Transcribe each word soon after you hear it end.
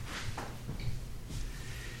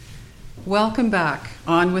Welcome back.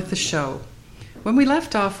 On with the show. When we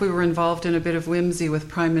left off, we were involved in a bit of whimsy with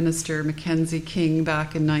Prime Minister Mackenzie King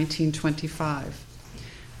back in 1925.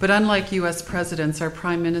 But unlike US presidents, our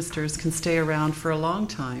prime ministers can stay around for a long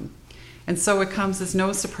time. And so it comes as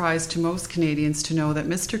no surprise to most Canadians to know that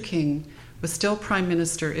Mr. King was still Prime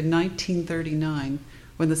Minister in 1939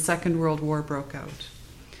 when the Second World War broke out.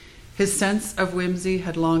 His sense of whimsy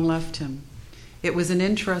had long left him. It was an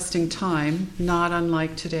interesting time, not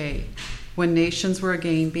unlike today, when nations were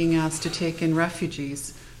again being asked to take in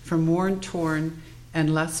refugees from war-torn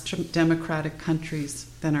and less democratic countries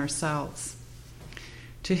than ourselves.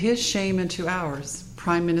 To his shame and to ours,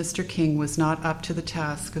 Prime Minister King was not up to the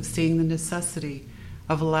task of seeing the necessity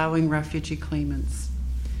of allowing refugee claimants.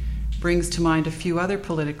 Brings to mind a few other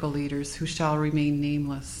political leaders who shall remain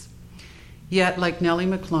nameless. Yet, like Nellie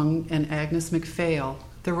McClung and Agnes MacPhail,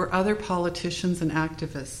 there were other politicians and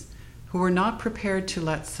activists who were not prepared to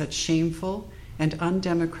let such shameful and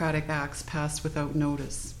undemocratic acts pass without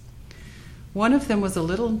notice. One of them was a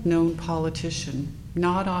little-known politician,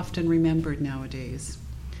 not often remembered nowadays.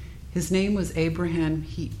 His name was Abraham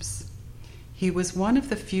Heaps. He was one of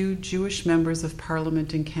the few Jewish members of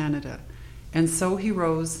Parliament in Canada, and so he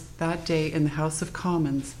rose that day in the House of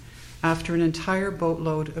Commons after an entire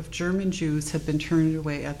boatload of German Jews had been turned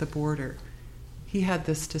away at the border. He had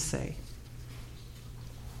this to say.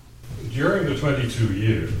 During the 22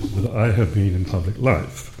 years that I have been in public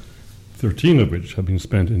life, 13 of which have been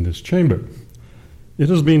spent in this chamber, it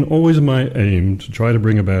has been always my aim to try to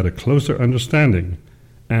bring about a closer understanding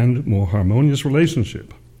and more harmonious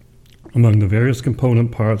relationship among the various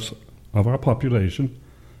component parts of our population,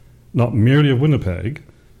 not merely of Winnipeg,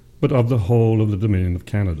 but of the whole of the Dominion of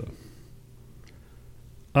Canada.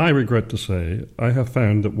 I regret to say I have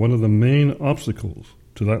found that one of the main obstacles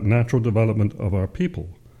to that natural development of our people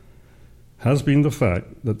has been the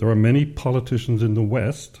fact that there are many politicians in the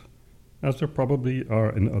West, as there probably are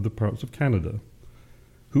in other parts of Canada,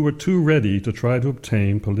 who are too ready to try to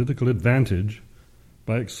obtain political advantage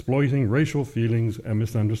by exploiting racial feelings and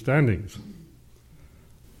misunderstandings.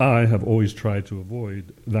 I have always tried to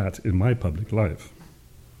avoid that in my public life.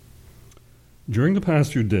 During the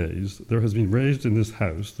past few days, there has been raised in this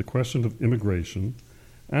House the question of immigration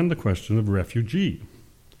and the question of refugee.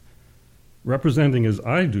 Representing as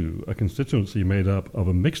I do a constituency made up of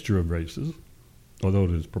a mixture of races, although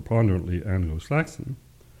it is preponderantly Anglo-Saxon,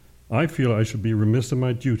 I feel I should be remiss in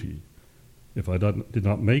my duty if I did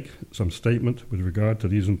not make some statement with regard to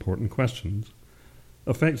these important questions,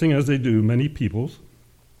 affecting as they do many peoples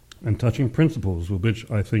and touching principles with which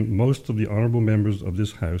I think most of the honourable members of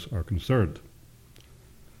this House are concerned.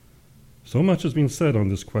 So much has been said on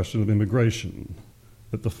this question of immigration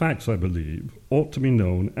that the facts, I believe, ought to be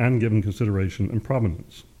known and given consideration and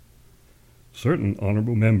prominence. Certain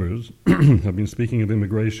honourable members have been speaking of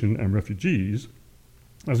immigration and refugees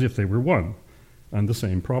as if they were one and the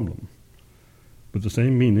same problem, with the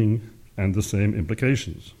same meaning and the same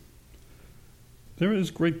implications. There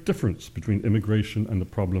is great difference between immigration and the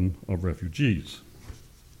problem of refugees.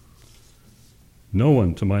 No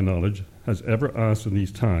one, to my knowledge, has ever asked in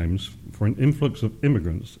these times for an influx of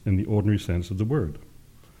immigrants in the ordinary sense of the word.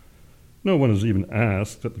 No one has even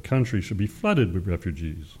asked that the country should be flooded with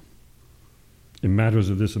refugees. In matters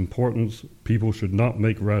of this importance, people should not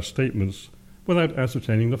make rash statements without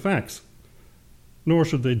ascertaining the facts, nor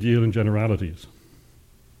should they deal in generalities.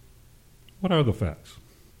 What are the facts?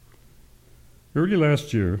 Early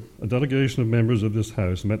last year, a delegation of members of this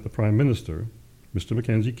House met the Prime Minister, Mr.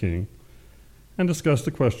 Mackenzie King, and discussed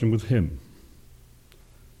the question with him.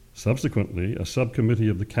 Subsequently, a subcommittee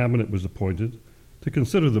of the Cabinet was appointed to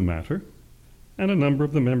consider the matter, and a number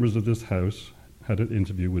of the members of this House had an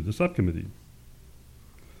interview with the subcommittee.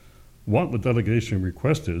 What the delegation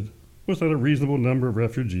requested was that a reasonable number of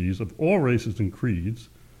refugees of all races and creeds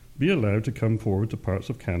be allowed to come forward to parts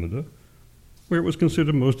of Canada where it was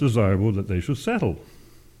considered most desirable that they should settle.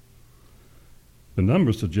 The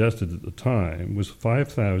number suggested at the time was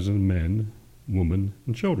 5,000 men, women,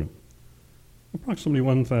 and children, approximately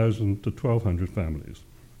 1,000 to 1,200 families.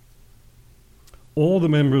 All the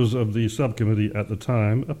members of the subcommittee at the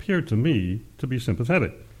time appeared to me to be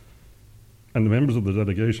sympathetic, and the members of the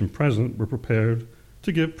delegation present were prepared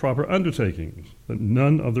to give proper undertakings that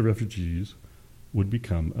none of the refugees would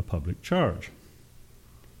become a public charge.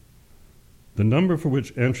 The number for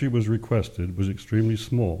which entry was requested was extremely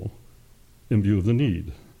small in view of the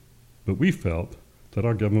need, but we felt that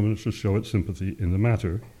our government should show its sympathy in the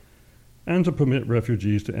matter and to permit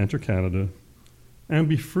refugees to enter Canada and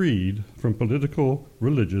be freed from political,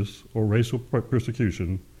 religious, or racial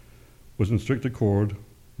persecution was in strict accord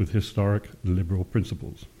with historic liberal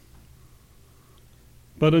principles.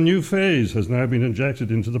 But a new phase has now been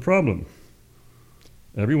injected into the problem.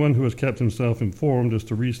 Everyone who has kept himself informed as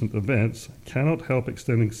to recent events cannot help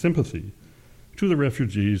extending sympathy to the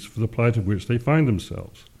refugees for the plight of which they find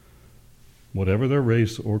themselves, whatever their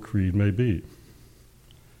race or creed may be.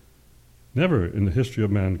 Never in the history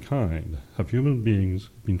of mankind have human beings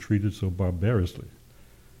been treated so barbarously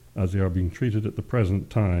as they are being treated at the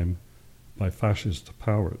present time by fascist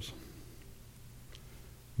powers.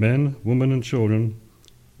 Men, women, and children,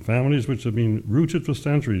 families which have been rooted for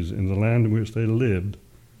centuries in the land in which they lived,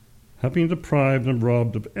 have been deprived and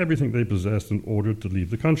robbed of everything they possessed in order to leave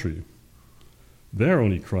the country, their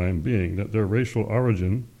only crime being that their racial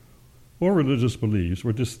origin or religious beliefs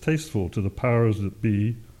were distasteful to the powers that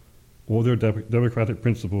be, or their democratic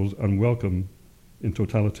principles unwelcome in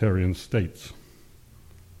totalitarian states.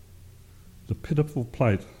 The pitiful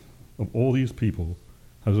plight of all these people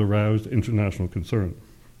has aroused international concern.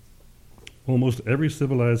 Almost every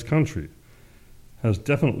civilized country has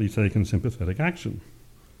definitely taken sympathetic action.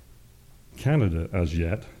 Canada, as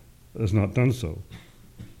yet, has not done so,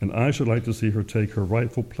 and I should like to see her take her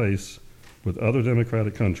rightful place with other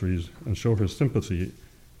democratic countries and show her sympathy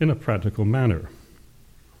in a practical manner.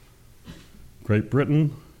 Great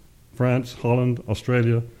Britain, France, Holland,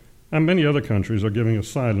 Australia, and many other countries are giving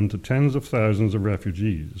asylum to tens of thousands of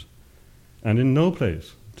refugees, and in no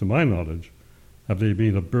place, to my knowledge, have they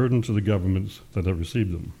been a burden to the governments that have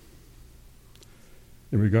received them.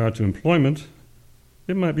 In regard to employment,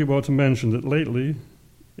 it might be well to mention that lately,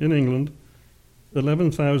 in England,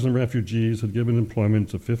 11,000 refugees had given employment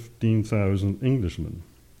to 15,000 Englishmen.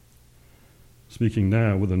 Speaking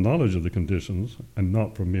now with a knowledge of the conditions, and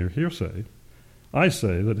not from mere hearsay, I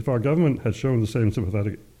say that if our government had shown the same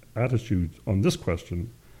sympathetic attitude on this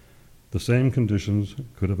question, the same conditions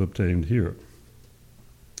could have obtained here.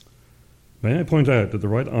 May I point out that the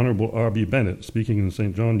Right Honourable R.B. Bennett, speaking in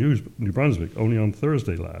St. John, New Brunswick, only on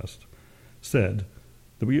Thursday last, said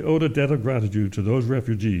that we owed a debt of gratitude to those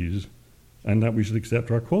refugees and that we should accept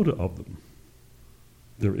our quota of them.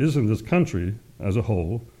 There is in this country, as a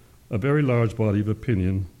whole, a very large body of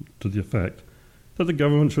opinion to the effect that the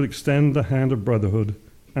government should extend the hand of brotherhood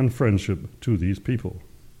and friendship to these people.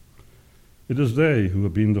 It is they who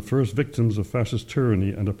have been the first victims of fascist tyranny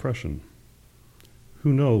and oppression.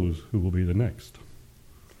 Who knows who will be the next?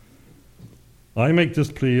 I make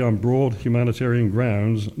this plea on broad humanitarian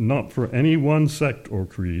grounds, not for any one sect or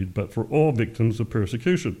creed, but for all victims of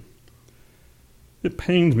persecution. It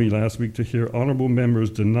pained me last week to hear honourable members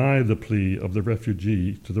deny the plea of the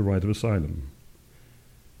refugee to the right of asylum.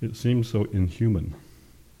 It seems so inhuman.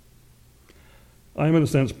 I am in a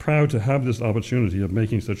sense proud to have this opportunity of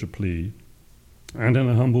making such a plea, and in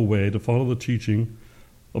a humble way to follow the teaching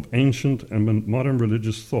of ancient and modern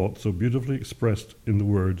religious thought so beautifully expressed in the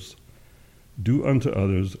words, "Do unto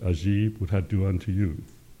others as ye would have do unto you."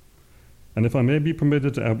 And if I may be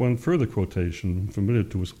permitted to add one further quotation familiar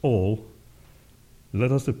to us all, let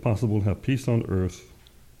us, if possible, have peace on earth,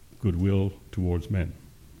 goodwill towards men.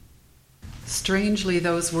 Strangely,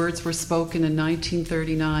 those words were spoken in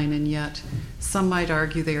 1939, and yet some might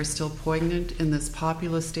argue they are still poignant in this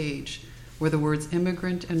populist age, where the words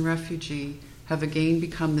immigrant and refugee have again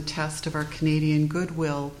become the test of our Canadian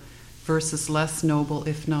goodwill versus less noble,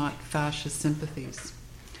 if not fascist, sympathies.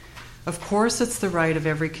 Of course, it's the right of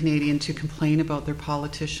every Canadian to complain about their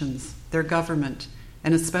politicians, their government,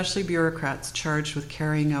 and especially bureaucrats charged with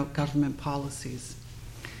carrying out government policies.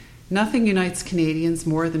 Nothing unites Canadians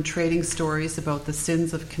more than trading stories about the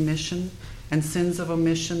sins of commission and sins of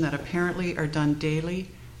omission that apparently are done daily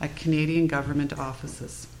at Canadian government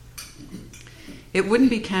offices. It wouldn't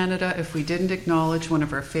be Canada if we didn't acknowledge one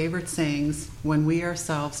of our favorite sayings when we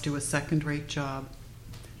ourselves do a second-rate job.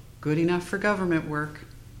 Good enough for government work.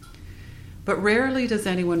 But rarely does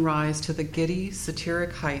anyone rise to the giddy,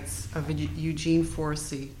 satiric heights of Eugene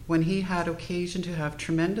Forsey when he had occasion to have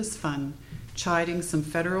tremendous fun chiding some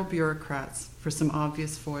federal bureaucrats for some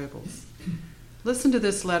obvious foibles. Listen to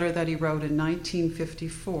this letter that he wrote in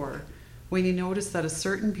 1954 when he noticed that a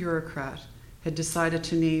certain bureaucrat had decided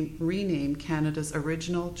to rename Canada's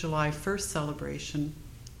original July 1st celebration,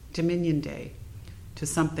 Dominion Day, to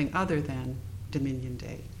something other than Dominion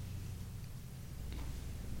Day.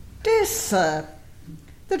 Dear Sir,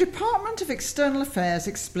 the Department of External Affairs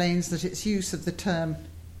explains that its use of the term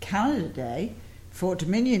Canada Day for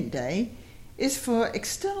Dominion Day is for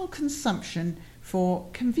external consumption for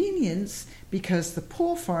convenience because the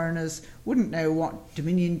poor foreigners wouldn't know what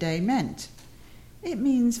Dominion Day meant. It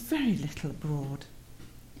means very little abroad.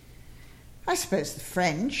 I suppose the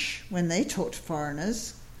French, when they talk to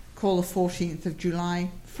foreigners, call the 14th of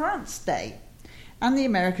July France Day, and the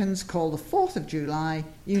Americans call the 4th of July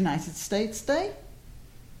United States Day.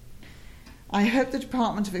 I hope the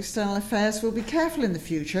Department of External Affairs will be careful in the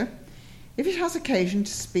future if it has occasion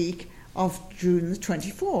to speak of June the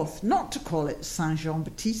 24th, not to call it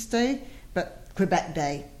Saint-Jean-Baptiste Day, but Quebec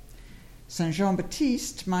Day.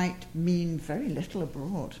 Saint-Jean-Baptiste might mean very little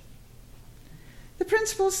abroad. The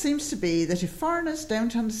principle seems to be that if foreigners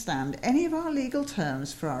don't understand any of our legal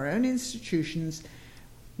terms for our own institutions,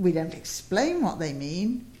 we don't explain what they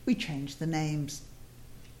mean, we change the names.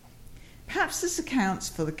 Perhaps this accounts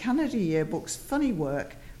for the Canada Yearbook's funny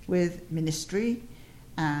work with Ministry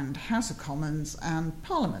and House of Commons and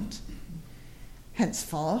Parliament.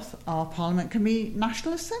 Henceforth, our Parliament can be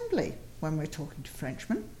National Assembly when we're talking to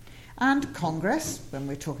Frenchmen, and Congress when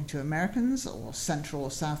we're talking to Americans or Central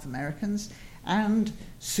or South Americans, and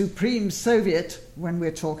Supreme Soviet when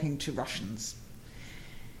we're talking to Russians.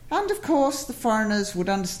 And of course, the foreigners would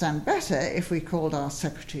understand better if we called our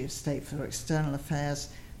Secretary of State for External Affairs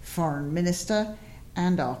Foreign Minister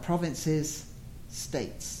and our provinces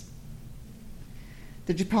states.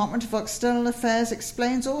 The Department of External Affairs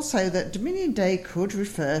explains also that Dominion Day could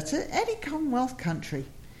refer to any Commonwealth country.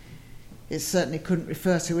 It certainly couldn't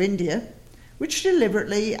refer to India, which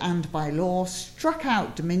deliberately and by law struck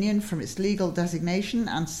out Dominion from its legal designation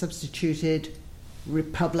and substituted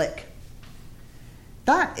Republic.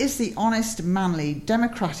 That is the honest, manly,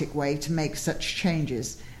 democratic way to make such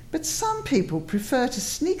changes, but some people prefer to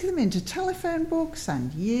sneak them into telephone books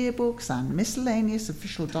and yearbooks and miscellaneous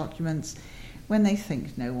official documents when they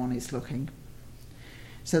think no one is looking.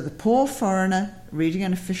 So the poor foreigner reading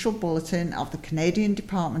an official bulletin of the Canadian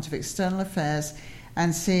Department of External Affairs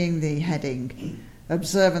and seeing the heading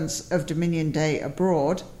Observance of Dominion Day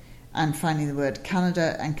Abroad and finding the word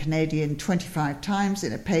Canada and Canadian 25 times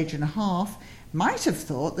in a page and a half might have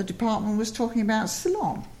thought the department was talking about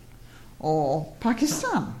Ceylon or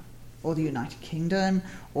Pakistan or the United Kingdom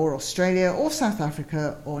or Australia or South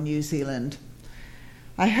Africa or New Zealand.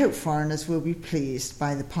 I hope foreigners will be pleased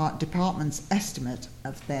by the department's estimate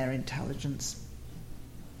of their intelligence.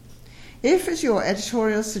 If, as your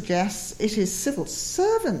editorial suggests, it is civil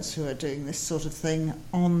servants who are doing this sort of thing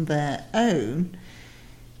on their own,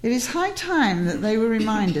 it is high time that they were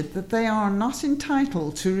reminded that they are not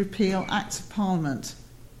entitled to repeal Acts of Parliament.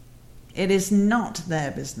 It is not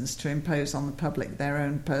their business to impose on the public their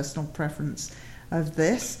own personal preference of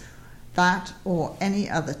this, that, or any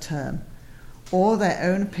other term, or their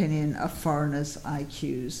own opinion of foreigners'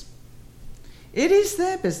 IQs. It is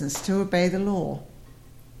their business to obey the law.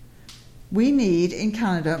 We need in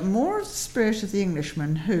Canada more of the spirit of the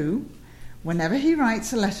Englishman who, whenever he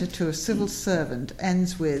writes a letter to a civil servant,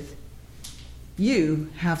 ends with, "You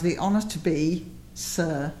have the honour to be,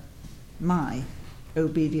 sir, my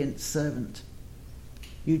obedient servant."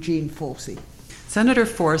 Eugene Forsey. Senator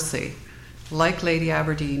Forsey, like Lady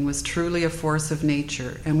Aberdeen, was truly a force of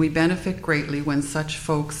nature, and we benefit greatly when such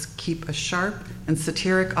folks keep a sharp and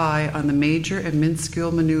satiric eye on the major and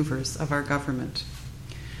minuscule manoeuvres of our government.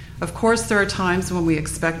 Of course, there are times when we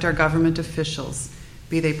expect our government officials,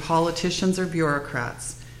 be they politicians or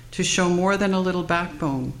bureaucrats, to show more than a little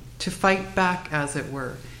backbone, to fight back, as it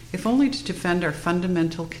were, if only to defend our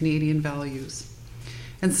fundamental Canadian values.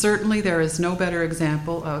 And certainly there is no better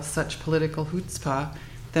example of such political chutzpah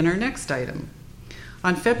than our next item.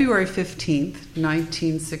 On February 15th,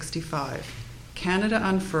 1965, Canada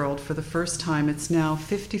unfurled for the first time its now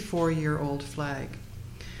 54-year-old flag.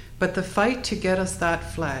 But the fight to get us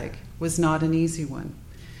that flag was not an easy one.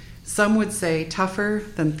 Some would say tougher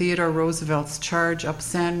than Theodore Roosevelt's charge up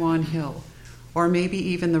San Juan Hill, or maybe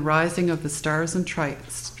even the rising of the Stars and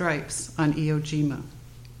Stripes on Iwo Jima.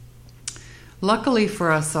 Luckily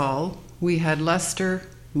for us all, we had Lester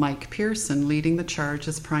Mike Pearson leading the charge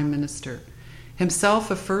as Prime Minister,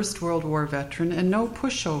 himself a First World War veteran and no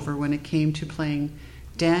pushover when it came to playing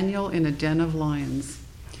Daniel in a den of lions.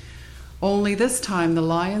 Only this time the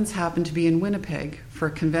Lions happened to be in Winnipeg for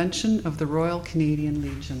a convention of the Royal Canadian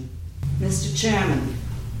Legion. Mr. Chairman,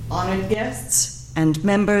 honoured guests, and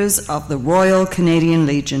members of the Royal Canadian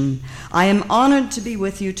Legion, I am honoured to be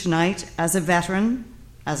with you tonight as a veteran,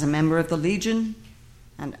 as a member of the Legion,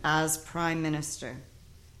 and as Prime Minister.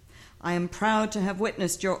 I am proud to have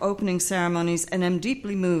witnessed your opening ceremonies and am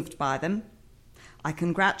deeply moved by them. I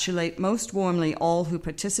congratulate most warmly all who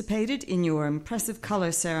participated in your impressive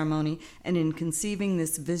colour ceremony and in conceiving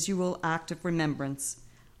this visual act of remembrance.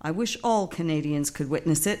 I wish all Canadians could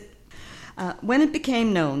witness it. When it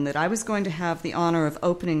became known that I was going to have the honour of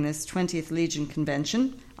opening this 20th Legion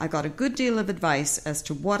Convention, I got a good deal of advice as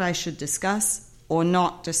to what I should discuss or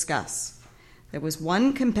not discuss. There was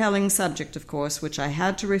one compelling subject, of course, which I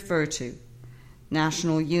had to refer to: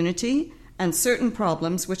 national unity, and certain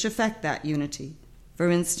problems which affect that unity.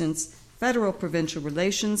 For instance, federal-provincial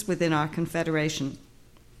relations within our confederation.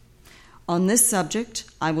 On this subject,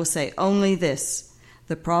 I will say only this: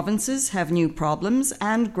 the provinces have new problems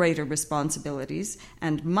and greater responsibilities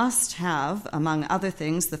and must have, among other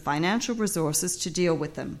things, the financial resources to deal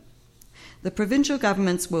with them. The provincial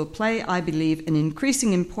governments will play, I believe, an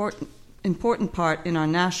increasing important part in our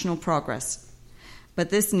national progress. But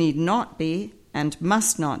this need not be, and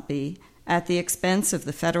must not be, at the expense of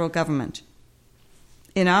the federal government.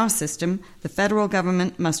 In our system, the federal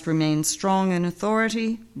government must remain strong in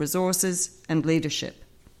authority, resources, and leadership.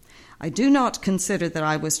 I do not consider that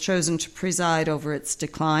I was chosen to preside over its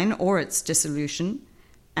decline or its dissolution,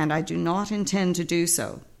 and I do not intend to do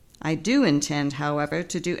so. I do intend, however,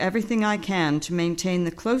 to do everything I can to maintain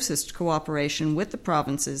the closest cooperation with the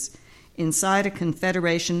provinces inside a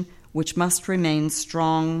confederation which must remain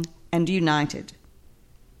strong and united.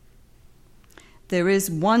 There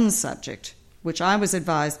is one subject which I was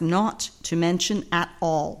advised not to mention at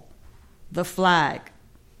all: the flag.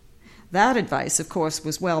 That advice, of course,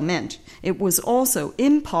 was well meant. It was also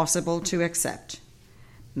impossible to accept.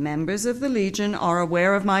 Members of the Legion are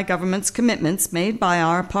aware of my government's commitments made by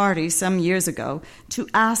our party some years ago to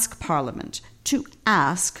ask Parliament to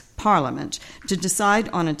decide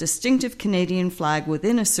on a distinctive Canadian flag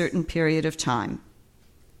within a certain period of time.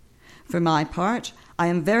 For my part, I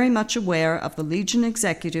am very much aware of the Legion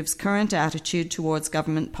Executive's current attitude towards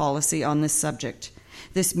government policy on this subject.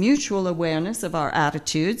 This mutual awareness of our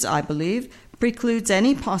attitudes, I believe, precludes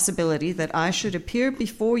any possibility that I should appear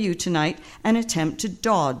before you tonight and attempt to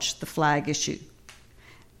dodge the flag issue.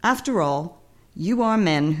 After all, you are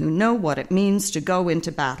men who know what it means to go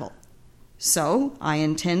into battle. So, I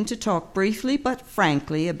intend to talk briefly but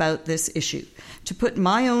frankly about this issue, to put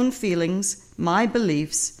my own feelings, my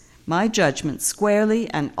beliefs, my judgment squarely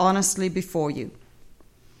and honestly before you.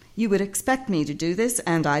 You would expect me to do this,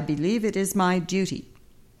 and I believe it is my duty.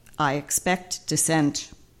 I expect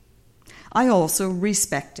dissent. I also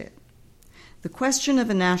respect it. The question of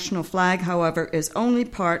a national flag, however, is only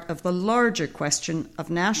part of the larger question of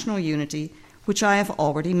national unity, which I have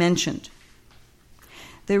already mentioned.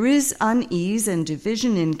 There is unease and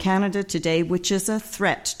division in Canada today which is a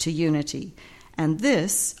threat to unity, and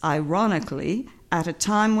this, ironically, at a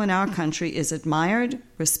time when our country is admired,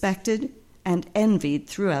 respected, and envied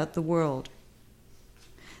throughout the world.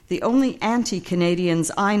 The only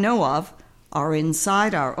anti-Canadians I know of are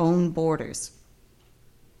inside our own borders.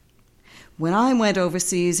 When I went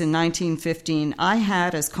overseas in 1915, I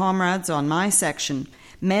had as comrades on my section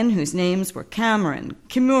men whose names were Cameron,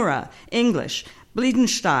 Kimura, English,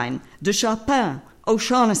 Bleedenstein, de Chapin,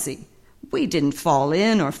 O'Shaughnessy. We didn't fall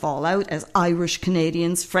in or fall out as Irish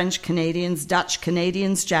Canadians, French Canadians, Dutch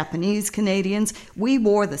Canadians, Japanese Canadians. We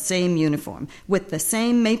wore the same uniform, with the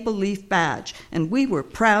same maple leaf badge, and we were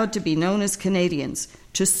proud to be known as Canadians,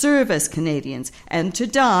 to serve as Canadians, and to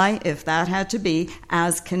die, if that had to be,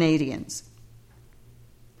 as Canadians.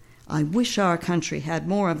 I wish our country had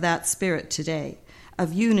more of that spirit today,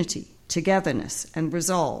 of unity, togetherness, and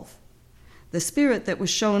resolve. The spirit that was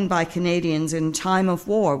shown by Canadians in time of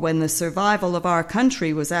war when the survival of our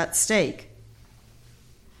country was at stake.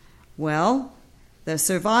 Well, the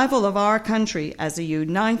survival of our country as a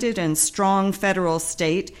united and strong federal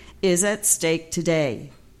state is at stake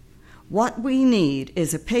today. What we need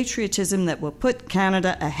is a patriotism that will put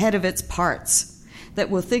Canada ahead of its parts, that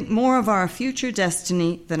will think more of our future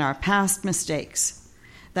destiny than our past mistakes,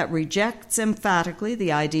 that rejects emphatically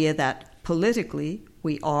the idea that politically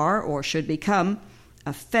we are, or should become,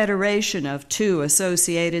 a federation of two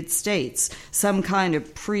associated states, some kind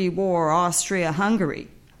of pre-war Austria-Hungary.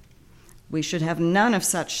 We should have none of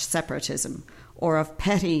such separatism or of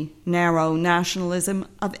petty, narrow nationalism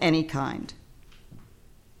of any kind.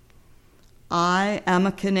 I am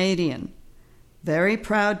a Canadian, very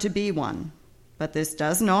proud to be one, but this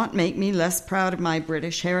does not make me less proud of my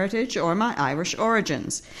British heritage or my Irish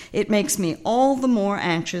origins. It makes me all the more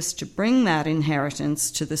anxious to bring that inheritance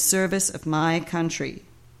to the service of my country.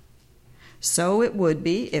 So it would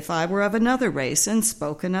be if I were of another race and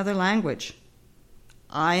spoke another language.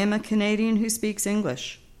 I am a Canadian who speaks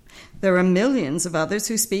English. There are millions of others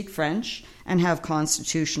who speak French and have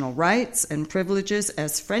constitutional rights and privileges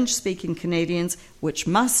as French-speaking Canadians, which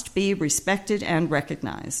must be respected and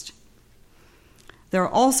recognized. There are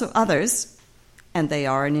also others, and they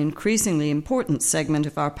are an increasingly important segment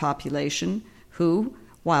of our population, who,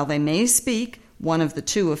 while they may speak one of the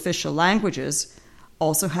two official languages,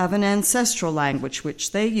 also have an ancestral language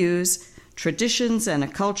which they use, traditions and a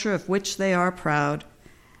culture of which they are proud,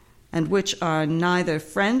 and which are neither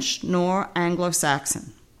French nor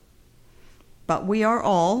Anglo-Saxon. But we are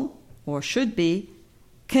all, or should be,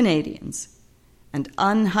 Canadians, and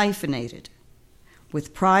unhyphenated,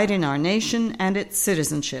 with pride in our nation and its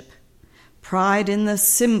citizenship, pride in the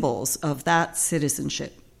symbols of that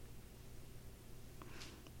citizenship.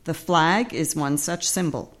 The flag is one such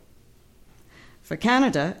symbol. For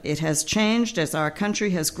Canada, it has changed as our country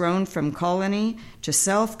has grown from colony to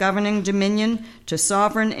self-governing dominion to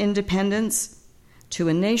sovereign independence to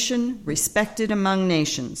a nation respected among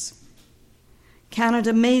nations.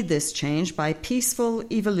 Canada made this change by peaceful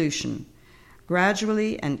evolution,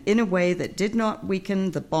 gradually and in a way that did not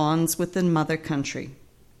weaken the bonds with the mother country.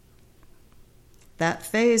 That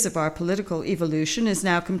phase of our political evolution is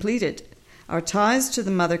now completed. Our ties to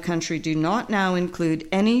the mother country do not now include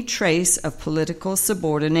any trace of political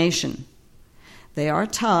subordination. They are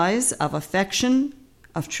ties of affection,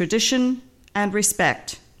 of tradition, and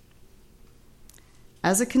respect.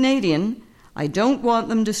 As a Canadian, I don't want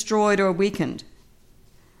them destroyed or weakened,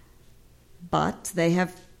 but they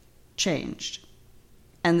have changed,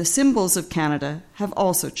 and the symbols of Canada have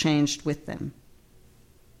also changed with them.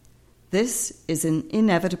 This is an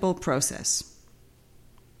inevitable process.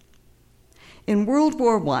 In World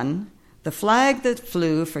War I, the flag that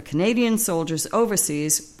flew for Canadian soldiers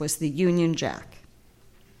overseas was the Union Jack.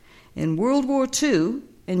 In World War II,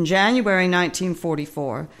 in January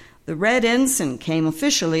 1944, the Red Ensign came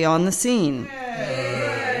officially on the scene.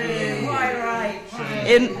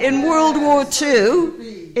 In World War II,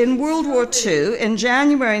 in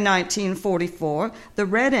January 1944, the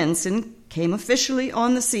Red Ensign came officially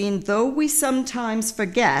on the scene, though we sometimes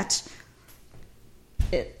forget.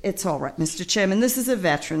 It's all right, Mr. Chairman. This is a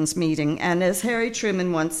veterans meeting, and as Harry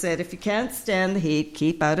Truman once said, if you can't stand the heat,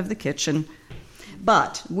 keep out of the kitchen.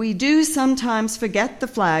 But we do sometimes forget the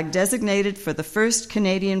flag designated for the 1st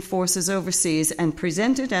Canadian Forces overseas and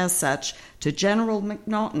presented as such to General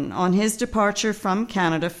MacNaughton on his departure from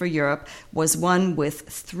Canada for Europe was one with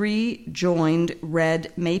 3 joined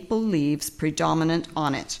red maple leaves predominant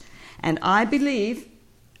on it. And I believe,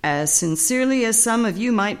 as sincerely as some of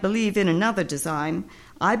you might believe in another design,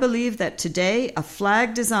 I believe that today a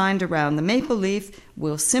flag designed around the maple leaf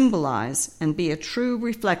will symbolize and be a true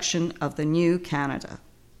reflection of the new Canada.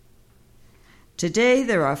 Today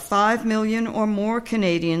there are 5 million or more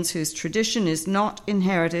Canadians whose tradition is not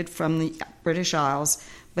inherited from the British Isles,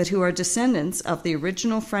 but who are descendants of the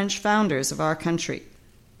original French founders of our country.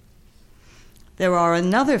 There are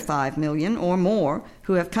another 5 million or more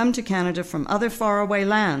who have come to Canada from other faraway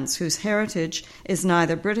lands whose heritage is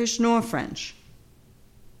neither British nor French.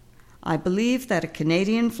 I believe that a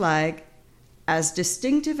Canadian flag, as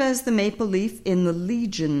distinctive as the maple leaf in the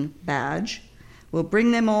Legion badge, will bring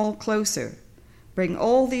them all closer, bring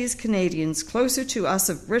all these Canadians closer to us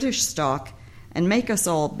of British stock, and make us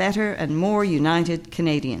all better and more united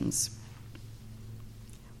Canadians.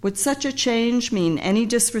 Would such a change mean any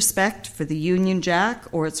disrespect for the Union Jack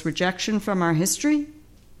or its rejection from our history?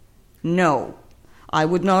 No, I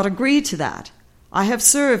would not agree to that. I have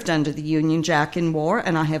served under the Union Jack in war,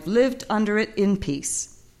 and I have lived under it in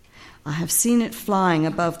peace. I have seen it flying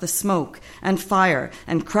above the smoke and fire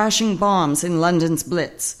and crashing bombs in London's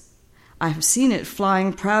Blitz. I have seen it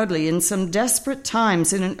flying proudly in some desperate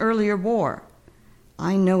times in an earlier war.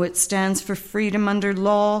 I know it stands for freedom under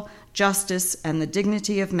law, justice, and the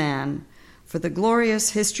dignity of man, for the glorious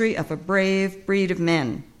history of a brave breed of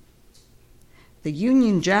men. The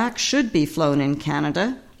Union Jack should be flown in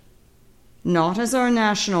Canada, not as our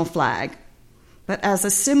national flag, but as a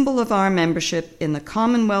symbol of our membership in the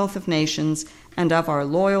Commonwealth of Nations and of our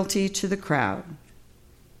loyalty to the Crown.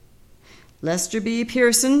 Lester B.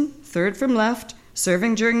 Pearson, third from left,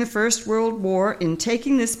 serving during the First World War, in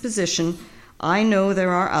taking this position, I know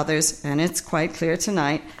there are others, and it's quite clear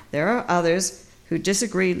tonight, there are others who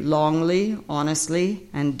disagree longly, honestly,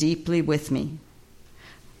 and deeply with me.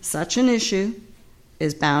 Such an issue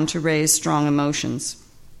is bound to raise strong emotions.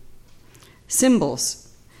 Symbols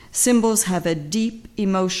have a deep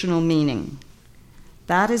emotional meaning.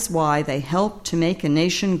 That is why they help to make a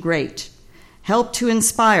nation great, help to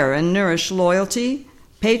inspire and nourish loyalty,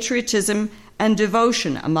 patriotism, and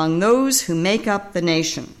devotion among those who make up the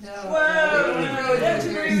nation.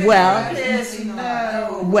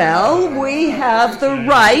 Well, we have the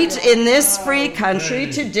right in this free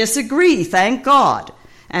country to disagree, thank God.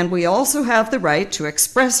 And we also have the right to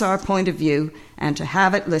express our point of view and to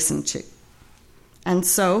have it listened to. And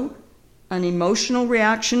so, an emotional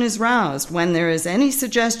reaction is roused when there is any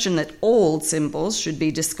suggestion that old symbols should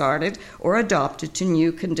be discarded or adopted to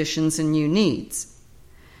new conditions and new needs.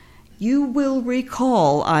 You will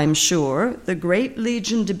recall, I'm sure, the Great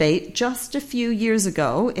Legion debate just a few years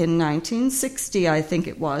ago, in 1960, I think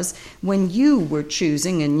it was, when you were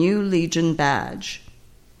choosing a new Legion badge.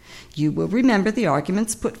 You will remember the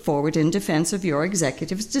arguments put forward in defense of your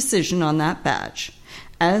executive's decision on that badge.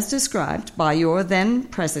 As described by your then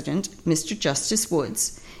president, Mr. Justice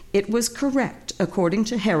Woods, it was correct, according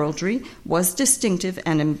to heraldry, was distinctive,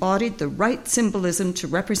 and embodied the right symbolism to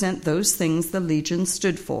represent those things the Legion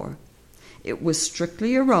stood for. It was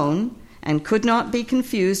strictly your own and could not be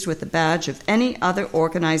confused with the badge of any other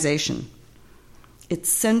organization. Its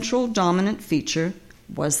central dominant feature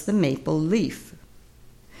was the maple leaf.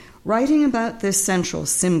 Writing about this central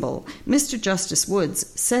symbol, Mr. Justice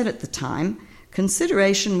Woods said at the time,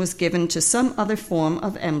 consideration was given to some other form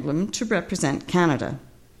of emblem to represent Canada.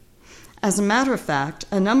 As a matter of fact,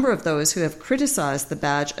 a number of those who have criticized the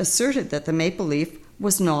badge asserted that the maple leaf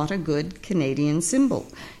was not a good Canadian symbol.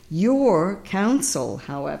 Your council,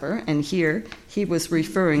 however, and here he was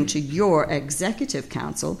referring to your executive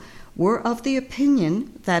council, were of the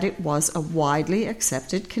opinion that it was a widely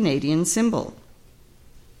accepted Canadian symbol.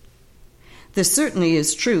 This certainly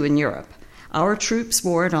is true in Europe. Our troops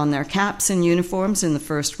wore it on their caps and uniforms in the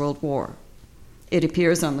First World War. It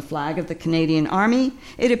appears on the flag of the Canadian Army.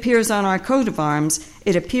 It appears on our coat of arms.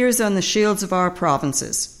 It appears on the shields of our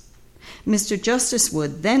provinces. Mr. Justice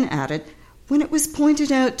Wood then added, when it was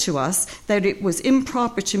pointed out to us that it was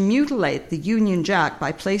improper to mutilate the Union Jack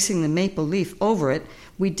by placing the maple leaf over it,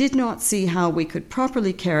 we did not see how we could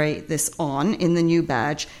properly carry this on in the new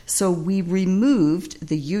badge, so we removed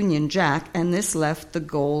the Union Jack, and this left the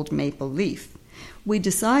gold maple leaf. We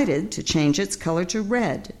decided to change its color to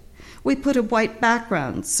red. We put a white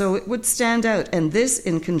background so it would stand out, and this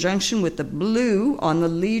in conjunction with the blue on the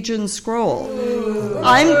Legion scroll.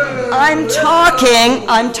 I'm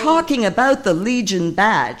talking about the Legion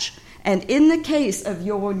badge. And in the case of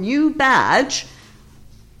your new badge,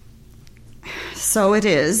 so it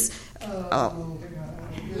is.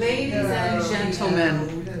 Ladies and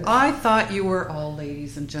gentlemen, I thought you were all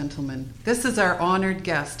ladies and gentlemen. This is our honored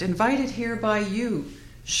guest, invited here by you.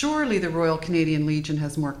 Surely the Royal Canadian Legion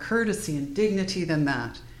has more courtesy and dignity than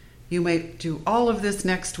that. You may do all of this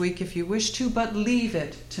next week if you wish to, but leave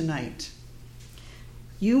it tonight.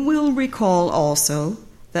 You will recall also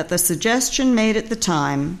that the suggestion made at the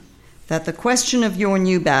time that the question of your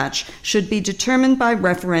new badge should be determined by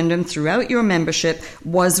referendum throughout your membership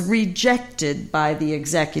was rejected by the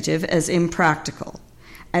executive as impractical.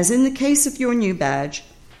 As in the case of your new badge,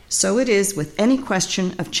 so it is with any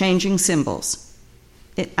question of changing symbols.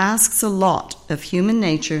 It asks a lot of human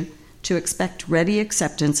nature to expect ready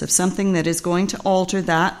acceptance of something that is going to alter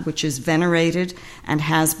that which is venerated and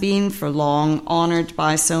has been for long honored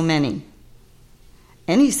by so many.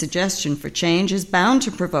 Any suggestion for change is bound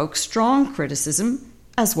to provoke strong criticism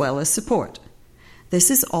as well as support.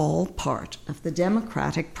 This is all part of the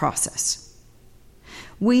democratic process.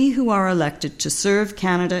 We who are elected to serve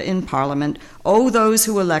Canada in Parliament owe those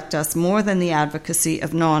who elect us more than the advocacy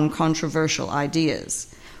of non-controversial ideas.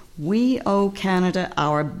 We owe Canada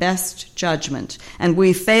our best judgment, and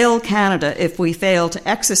we fail Canada if we fail to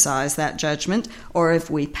exercise that judgment, or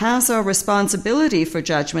if we pass our responsibility for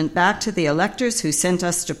judgment back to the electors who sent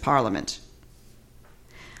us to Parliament.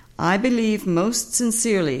 I believe most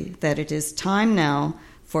sincerely that it is time now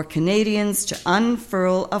for Canadians to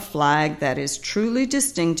unfurl a flag that is truly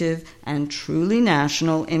distinctive and truly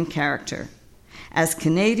national in character, as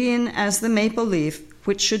Canadian as the maple leaf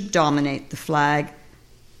which should dominate the flag,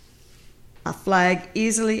 a flag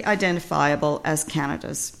easily identifiable as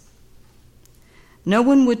Canada's. No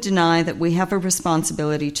one would deny that we have a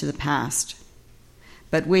responsibility to the past,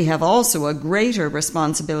 but we have also a greater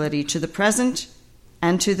responsibility to the present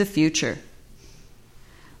and to the future.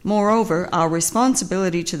 Moreover, our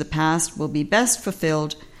responsibility to the past will be best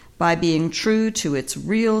fulfilled by being true to its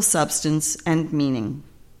real substance and meaning.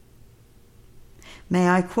 May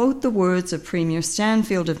I quote the words of Premier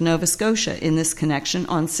Stanfield of Nova Scotia in this connection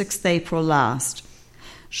on 6th April last.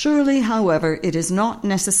 Surely, however, it is not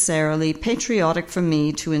necessarily patriotic for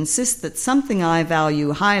me to insist that something I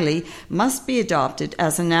value highly must be adopted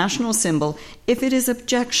as a national symbol if it is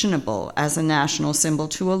objectionable as a national symbol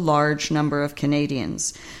to a large number of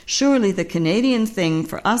Canadians. Surely the Canadian thing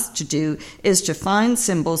for us to do is to find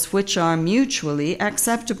symbols which are mutually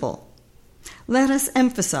acceptable. Let us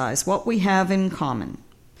emphasize what we have in common.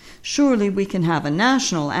 Surely we can have a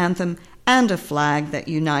national anthem and a flag that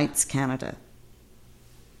unites Canada.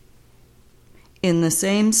 In the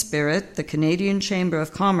same spirit, the Canadian Chamber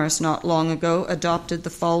of Commerce not long ago adopted the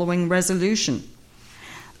following resolution.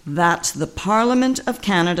 that the Parliament of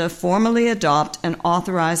Canada formally adopt and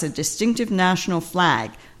authorize a distinctive national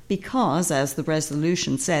flag because, as the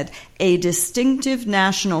resolution said, a distinctive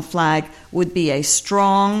national flag would be a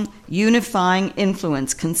strong, unifying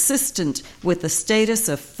influence consistent with the status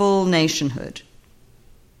of full nationhood.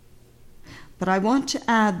 But I want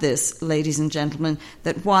to add this, ladies and gentlemen,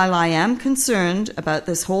 that while I am concerned about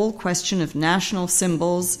this whole question of national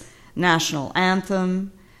symbols, national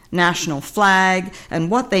anthem, national flag,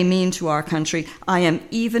 and what they mean to our country, I am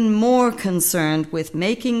even more concerned with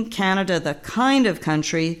making Canada the kind of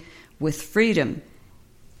country with freedom,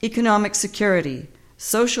 economic security,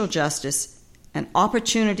 social justice, and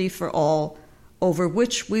opportunity for all, over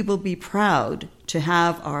which we will be proud to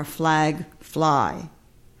have our flag fly.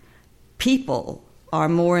 People are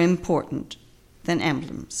more important than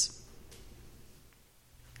emblems.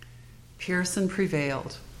 Pearson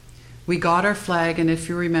prevailed. We got our flag, and if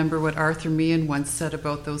you remember what Arthur Meehan once said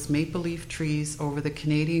about those maple leaf trees over the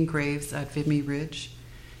Canadian graves at Vimy Ridge,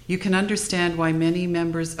 you can understand why many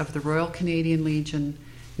members of the Royal Canadian Legion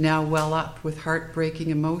now well up with heartbreaking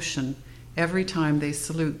emotion every time they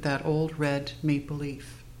salute that old red maple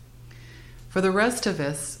leaf. For the rest of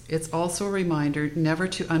us, it's also a reminder never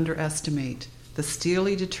to underestimate the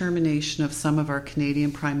steely determination of some of our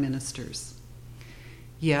Canadian Prime Ministers.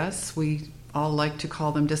 Yes, we all like to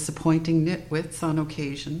call them disappointing nitwits on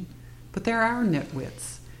occasion, but there are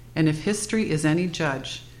nitwits, and if history is any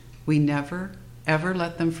judge, we never, ever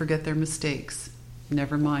let them forget their mistakes,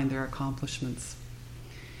 never mind their accomplishments.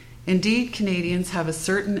 Indeed, Canadians have a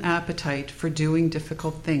certain appetite for doing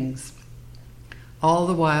difficult things, all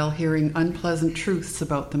the while hearing unpleasant truths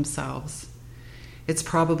about themselves. It's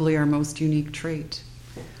probably our most unique trait.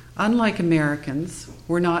 Unlike Americans,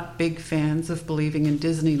 we're not big fans of believing in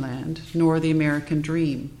Disneyland, nor the American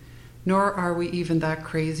dream, nor are we even that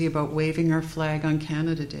crazy about waving our flag on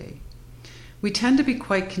Canada Day. We tend to be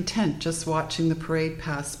quite content just watching the parade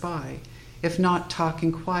pass by, if not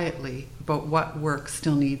talking quietly about what work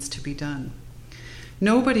still needs to be done.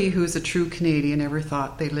 Nobody who's a true Canadian ever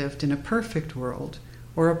thought they lived in a perfect world,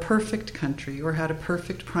 or a perfect country, or had a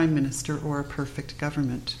perfect prime minister or a perfect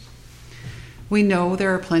government. We know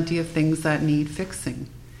there are plenty of things that need fixing,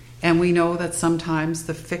 and we know that sometimes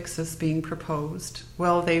the fixes being proposed,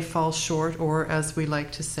 well, they fall short, or as we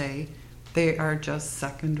like to say, they are just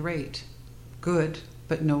second rate. Good,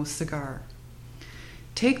 but no cigar.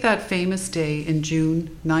 Take that famous day in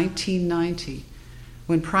June 1990,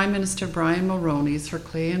 when Prime Minister Brian Mulroney's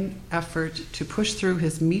Herculean effort to push through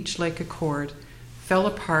his Meech Lake Accord fell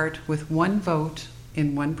apart with one vote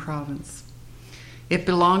in one province. It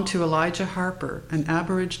belonged to Elijah Harper, an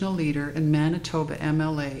Aboriginal leader and Manitoba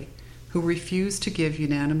MLA, who refused to give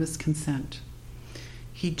unanimous consent.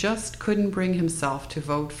 He just couldn't bring himself to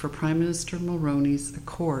vote for Prime Minister Mulroney's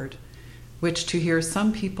Accord, which, to hear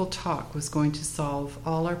some people talk, was going to solve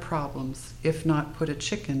all our problems, if not put a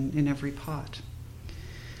chicken in every pot.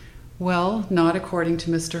 Well, not according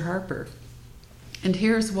to Mr. Harper. And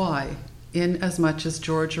here's why, in as much as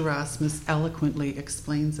George Erasmus eloquently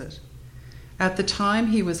explains it. At the time,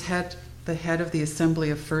 he was the head of the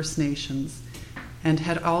Assembly of First Nations, and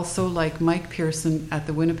had also, like Mike Pearson at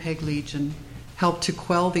the Winnipeg Legion, helped to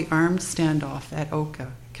quell the armed standoff at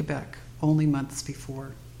Oka, Quebec, only months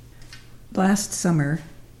before. Last summer,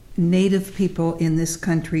 Native people in this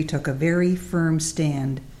country took a very firm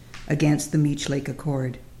stand against the Meech Lake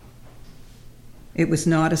Accord. It was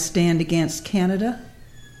not a stand against Canada.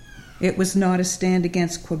 It was not a stand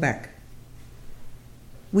against Quebec.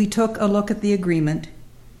 We took a look at the agreement,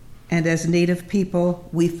 and as Native people,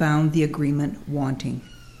 we found the agreement wanting.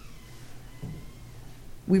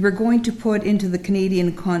 We were going to put into the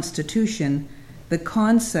Canadian Constitution the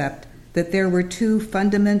concept that there were two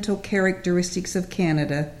fundamental characteristics of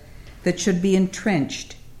Canada that should be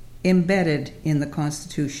entrenched, embedded in the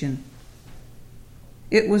Constitution.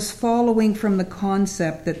 It was following from the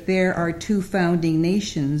concept that there are two founding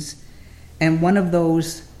nations, and one of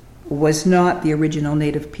those was not the original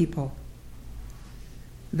Native people.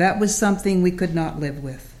 That was something we could not live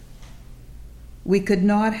with. We could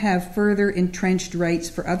not have further entrenched rights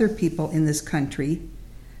for other people in this country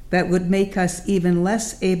that would make us even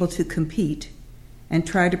less able to compete and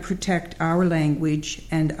try to protect our language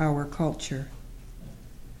and our culture.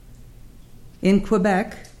 In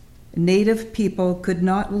Quebec, Native people could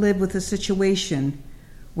not live with a situation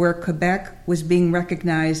where Quebec was being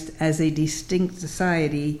recognized as a distinct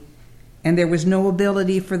society, and there was no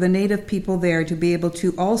ability for the Native people there to be able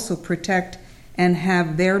to also protect and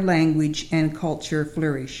have their language and culture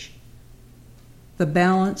flourish. The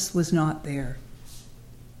balance was not there.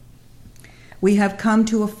 We have come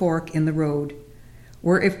to a fork in the road.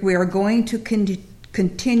 or if we are going to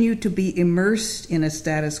continue to be immersed in a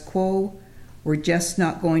status quo, we're just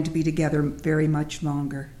not going to be together very much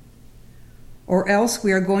longer. Or else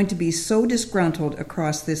we are going to be so disgruntled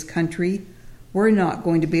across this country, we're not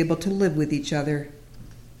going to be able to live with each other.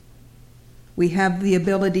 We have the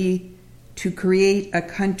ability to create a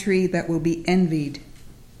country that will be envied.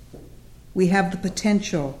 We have the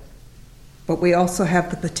potential, but we also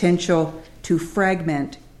have the potential to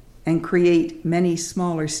fragment and create many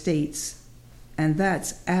smaller states, and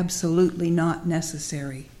that's absolutely not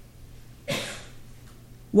necessary.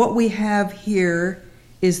 What we have here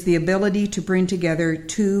is the ability to bring together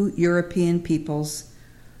two European peoples,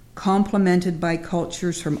 complemented by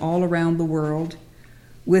cultures from all around the world,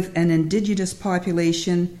 with an indigenous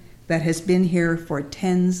population that has been here for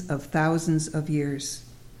tens of thousands of years.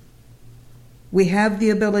 We have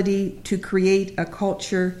the ability to create a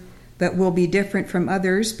culture that will be different from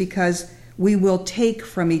others because we will take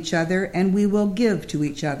from each other and we will give to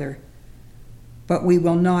each other, but we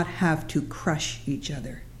will not have to crush each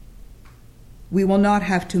other. We will not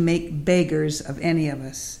have to make beggars of any of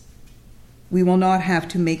us. We will not have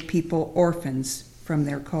to make people orphans from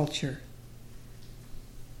their culture.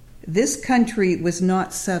 This country was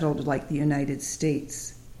not settled like the United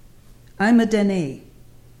States. I'm a Dene.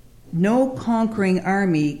 No conquering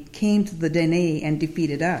army came to the Dene and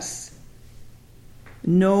defeated us.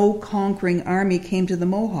 No conquering army came to the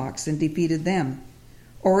Mohawks and defeated them,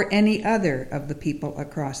 or any other of the people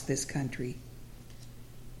across this country.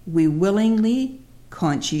 We willingly,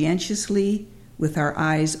 conscientiously, with our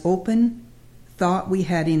eyes open, thought we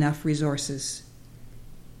had enough resources.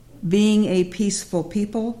 Being a peaceful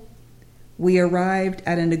people, we arrived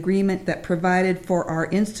at an agreement that provided for our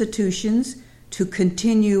institutions to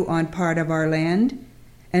continue on part of our land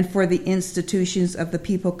and for the institutions of the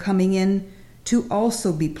people coming in to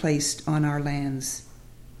also be placed on our lands.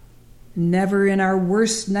 Never in our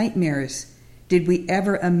worst nightmares did we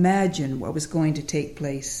ever imagine what was going to take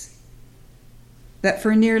place. That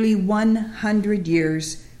for nearly 100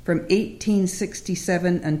 years, from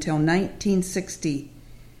 1867 until 1960,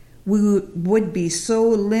 we would be so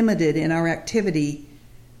limited in our activity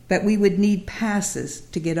that we would need passes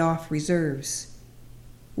to get off reserves.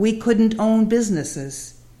 We couldn't own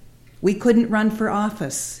businesses. We couldn't run for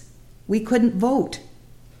office. We couldn't vote.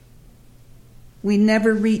 We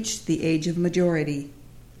never reached the age of majority.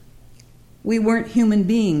 We weren't human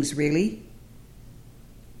beings, really.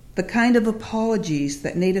 The kind of apologies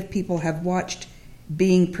that Native people have watched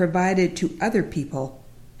being provided to other people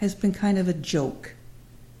has been kind of a joke.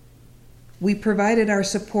 We provided our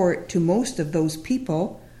support to most of those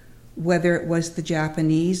people, whether it was the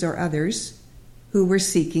Japanese or others, who were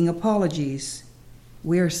seeking apologies.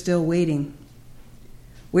 We are still waiting.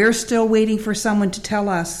 We are still waiting for someone to tell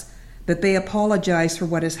us that they apologize for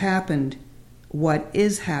what has happened, what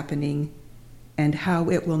is happening, and how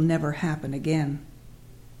it will never happen again.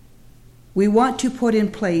 We want to put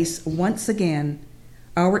in place, once again,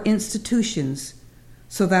 our institutions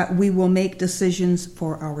so that we will make decisions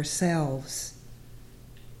for ourselves,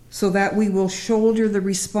 so that we will shoulder the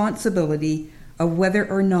responsibility of whether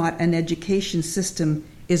or not an education system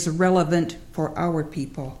is relevant for our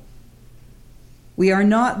people. We are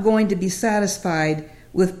not going to be satisfied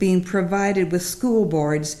with being provided with school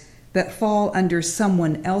boards that fall under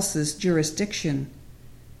someone else's jurisdiction,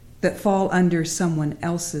 that fall under someone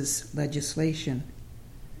else's legislation.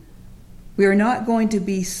 We are not going to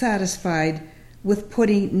be satisfied with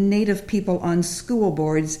putting Native people on school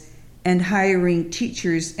boards and hiring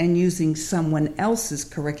teachers and using someone else's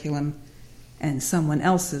curriculum and someone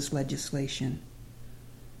else's legislation.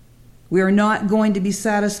 We are not going to be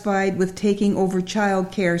satisfied with taking over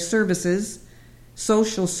child care services,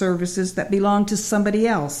 social services that belong to somebody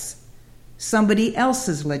else's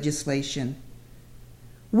legislation.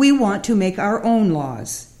 We want to make our own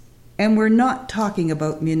laws, and we're not talking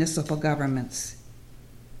about municipal governments.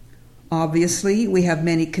 Obviously, we have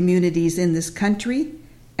many communities in this country,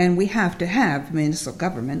 and we have to have municipal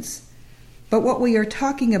governments. But what we are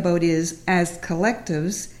talking about is, as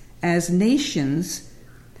collectives, as nations,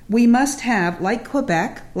 we must have, like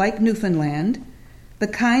Quebec, like Newfoundland, the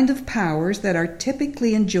kind of powers that are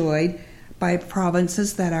typically enjoyed by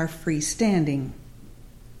provinces that are freestanding.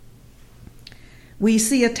 We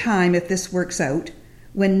see a time, if this works out,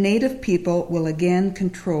 when Native people will again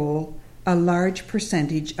control a large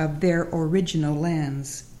percentage of their original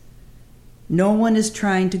lands. No one is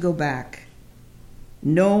trying to go back.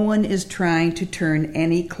 No one is trying to turn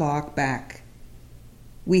any clock back.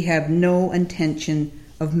 We have no intention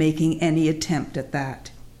of making any attempt at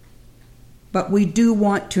that. But we do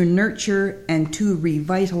want to nurture and to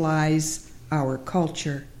revitalize our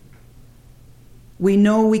culture. We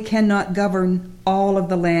know we cannot govern all of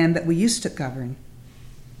the land that we used to govern.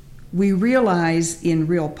 We realize in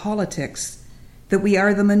real politics that we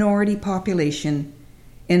are the minority population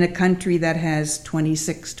in a country that has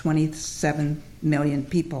 26, 27 million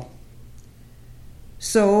people.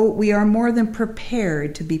 So we are more than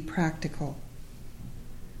prepared to be practical.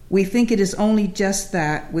 We think it is only just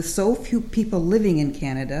that, with so few people living in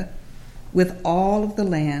Canada, with all of the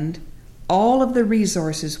land, all of the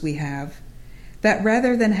resources we have, that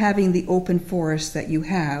rather than having the open forest that you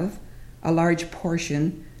have, a large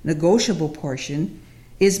portion, negotiable portion,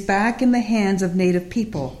 is back in the hands of Native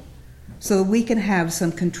people, so that we can have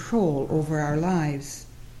some control over our lives,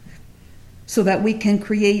 so that we can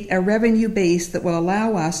create a revenue base that will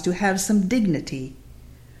allow us to have some dignity,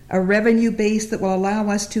 a revenue base that will allow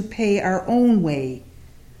us to pay our own way,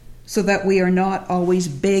 so that we are not always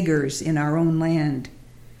beggars in our own land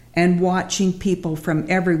and watching people from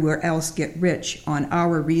everywhere else get rich on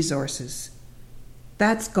our resources.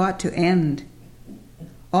 That's got to end.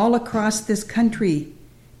 All across this country,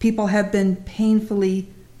 people have been painfully,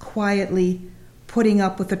 quietly putting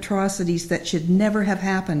up with atrocities that should never have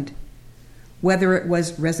happened. Whether it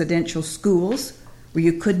was residential schools, where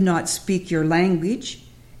you could not speak your language,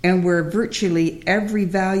 and where virtually every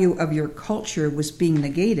value of your culture was being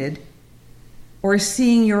negated, or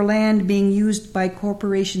seeing your land being used by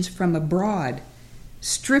corporations from abroad,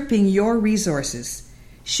 stripping your resources,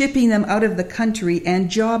 shipping them out of the country and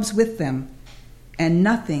jobs with them, and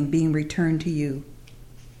nothing being returned to you.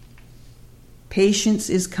 Patience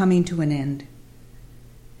is coming to an end.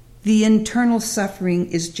 The internal suffering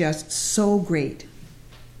is just so great.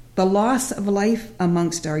 The loss of life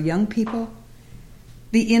amongst our young people,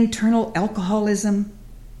 the internal alcoholism,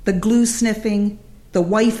 the glue sniffing, the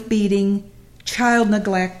wife beating, child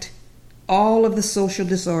neglect, all of the social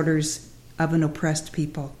disorders of an oppressed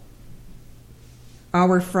people.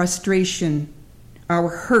 Our frustration, our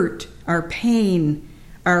hurt, our pain,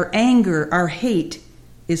 our anger, our hate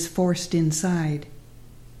is forced inside.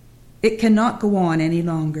 It cannot go on any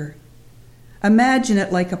longer. Imagine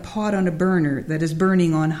it like a pot on a burner that is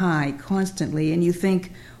burning on high constantly, and you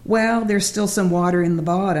think, well, there's still some water in the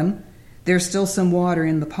bottom. There's still some water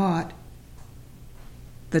in the pot.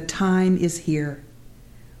 The time is here.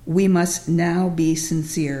 We must now be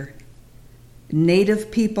sincere. Native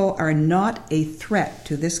people are not a threat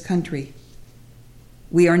to this country.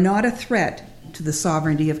 We are not a threat to the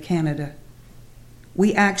sovereignty of Canada.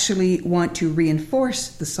 We actually want to reinforce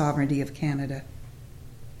the sovereignty of Canada.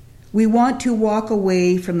 We want to walk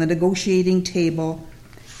away from the negotiating table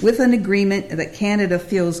with an agreement that Canada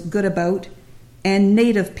feels good about and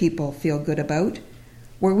Native people feel good about,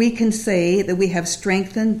 where we can say that we have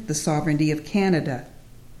strengthened the sovereignty of Canada.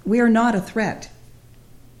 We are not a threat.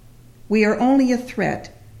 We are only a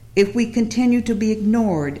threat if we continue to be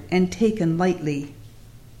ignored and taken lightly.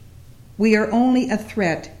 We are only a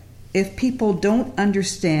threat if people don't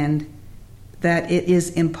understand that it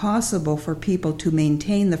is impossible for people to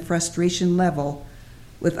maintain the frustration level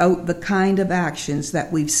without the kind of actions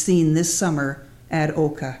that we've seen this summer at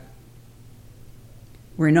Oka.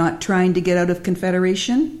 We're not trying to get out of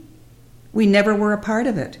Confederation. We never were a part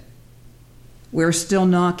of it. We're still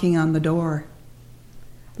knocking on the door.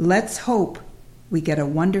 Let's hope we get a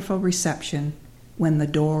wonderful reception when the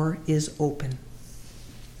door is open.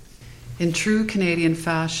 In true Canadian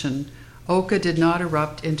fashion, Oka did not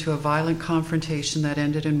erupt into a violent confrontation that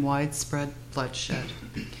ended in widespread bloodshed.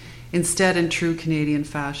 Instead, in true Canadian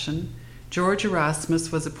fashion, George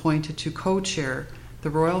Erasmus was appointed to co-chair the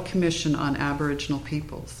Royal Commission on Aboriginal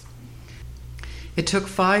Peoples. It took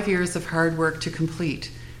 5 years of hard work to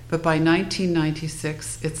complete, but by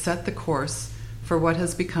 1996 it set the course for what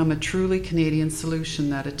has become a truly Canadian solution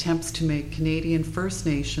that attempts to make Canadian First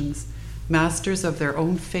Nations masters of their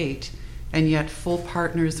own fate and yet full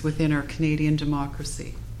partners within our Canadian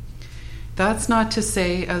democracy. That's not to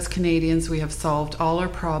say, as Canadians, we have solved all our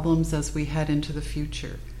problems as we head into the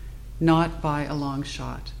future. Not by a long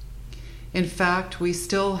shot. In fact, we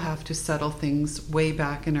still have to settle things way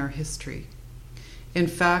back in our history. In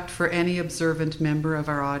fact, for any observant member of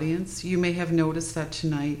our audience, you may have noticed that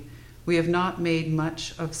tonight we have not made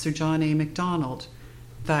much of Sir John A. Macdonald,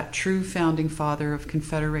 that true founding father of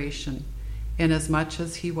Confederation, inasmuch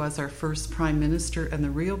as he was our first Prime Minister and the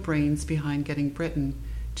real brains behind getting Britain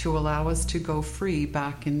to allow us to go free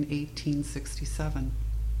back in 1867.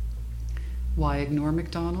 Why ignore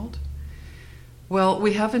Macdonald? Well,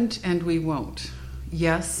 we haven't and we won't.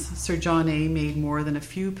 Yes, Sir John A. made more than a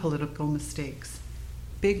few political mistakes.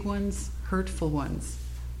 Big ones, hurtful ones,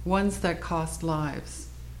 ones that cost lives.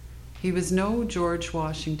 He was no George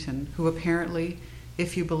Washington, who apparently,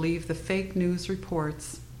 if you believe the fake news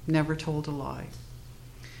reports, never told a lie.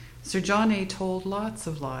 Sir John A. told lots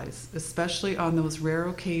of lies, especially on those rare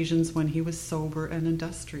occasions when he was sober and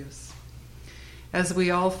industrious. As we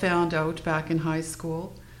all found out back in high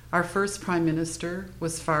school, our first Prime Minister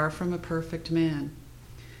was far from a perfect man.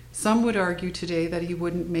 Some would argue today that he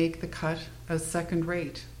wouldn't make the cut as second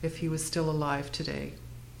rate if he was still alive today.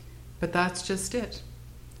 But that's just it.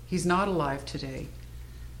 He's not alive today.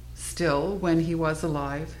 Still, when he was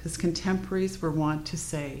alive, his contemporaries were wont to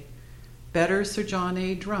say, "Better Sir John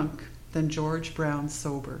A. drunk than George Brown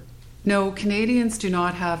sober." No, Canadians do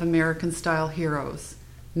not have American-style heroes,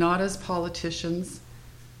 not as politicians,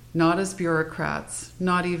 not as bureaucrats,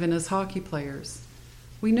 not even as hockey players.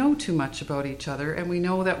 We know too much about each other, and we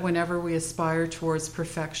know that whenever we aspire towards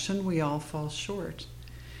perfection, we all fall short.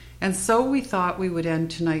 And so we thought we would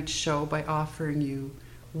end tonight's show by offering you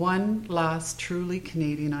one last truly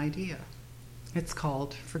Canadian idea. It's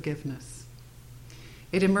called forgiveness.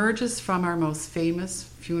 It emerges from our most famous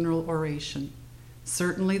funeral oration,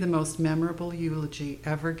 certainly the most memorable eulogy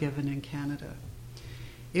ever given in Canada.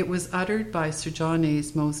 It was uttered by Sir John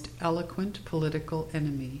A.'s most eloquent political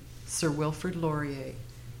enemy, Sir Wilfrid Laurier,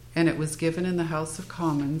 and it was given in the House of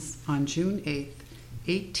Commons on June 8,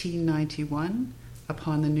 1891,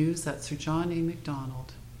 upon the news that Sir John A.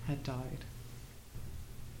 Macdonald had died.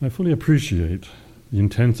 I fully appreciate the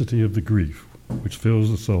intensity of the grief which fills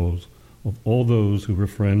the souls of all those who were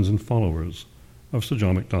friends and followers of Sir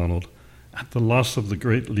John Macdonald at the loss of the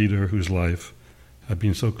great leader whose life had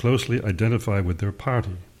been so closely identified with their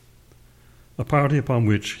party, a party upon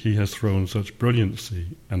which he has thrown such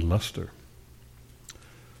brilliancy and lustre.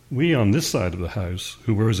 We on this side of the House,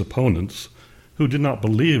 who were his opponents, who did not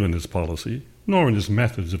believe in his policy, nor in his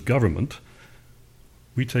methods of government,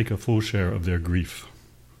 we take a full share of their grief.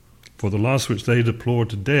 For the loss which they deplore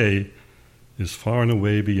today is far and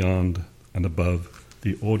away beyond and above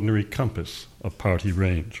the ordinary compass of party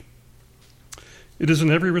range. It is in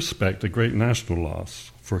every respect a great national loss,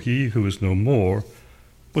 for he who is no more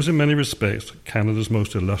was in many respects Canada's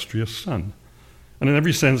most illustrious son, and in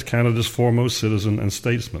every sense Canada's foremost citizen and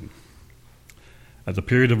statesman. At the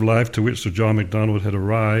period of life to which Sir John Macdonald had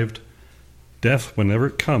arrived, death, whenever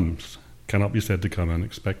it comes, cannot be said to come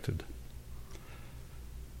unexpected.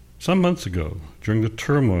 Some months ago, during the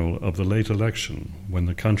turmoil of the late election, when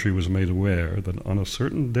the country was made aware that on a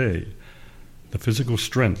certain day the physical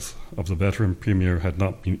strength of the veteran Premier had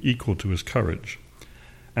not been equal to his courage,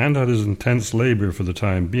 and that his intense labour for the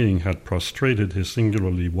time being had prostrated his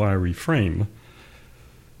singularly wiry frame,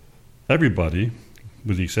 everybody,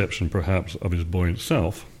 with the exception perhaps of his buoyant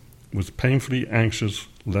self, was painfully anxious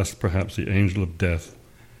lest perhaps the angel of death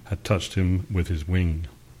had touched him with his wing.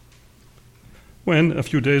 When, a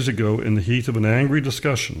few days ago, in the heat of an angry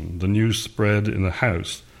discussion, the news spread in the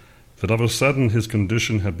House that of a sudden his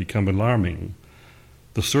condition had become alarming,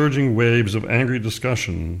 the surging waves of angry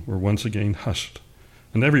discussion were once again hushed,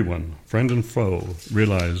 and everyone, friend and foe,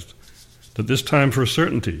 realized that this time for a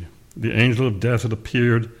certainty the angel of death had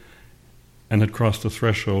appeared and had crossed the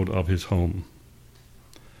threshold of his home.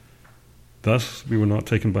 Thus we were not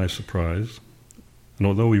taken by surprise, and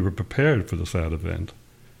although we were prepared for the sad event,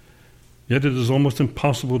 yet it is almost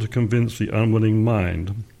impossible to convince the unwilling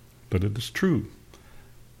mind that it is true,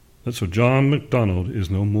 that Sir John Macdonald is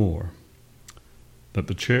no more, that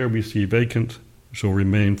the chair we see vacant shall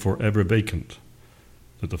remain forever vacant,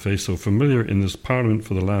 that the face so familiar in this Parliament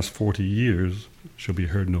for the last 40 years shall be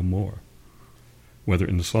heard no more, whether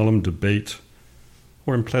in solemn debate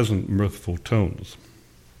or in pleasant, mirthful tones.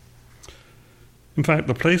 In fact,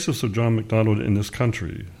 the place of Sir John Macdonald in this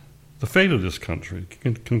country, the fate of this country,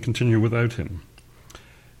 can continue without him.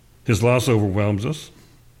 His loss overwhelms us.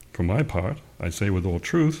 For my part, I say with all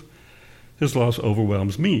truth, his loss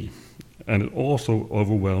overwhelms me, and it also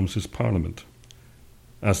overwhelms his Parliament,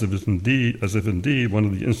 as if indeed one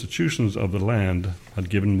of the institutions of the land had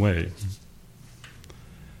given way.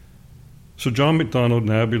 Sir John Macdonald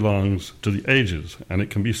now belongs to the ages, and it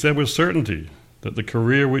can be said with certainty that the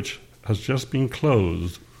career which has just been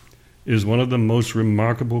closed is one of the most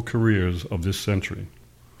remarkable careers of this century.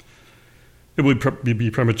 It would be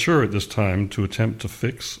premature at this time to attempt to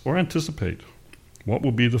fix or anticipate what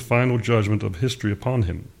will be the final judgment of history upon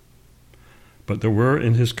him. But there were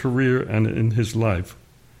in his career and in his life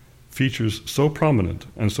features so prominent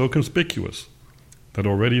and so conspicuous that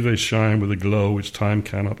already they shine with a glow which time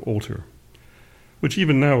cannot alter, which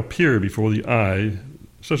even now appear before the eye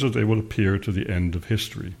such as they will appear to the end of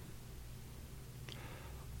history.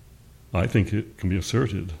 I think it can be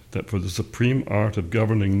asserted that for the supreme art of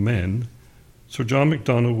governing men, Sir John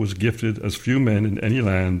Macdonald was gifted as few men in any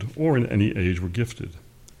land or in any age were gifted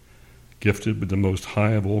with the most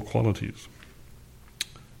high of all qualities,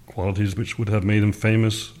 qualities which would have made him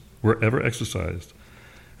famous wherever exercised,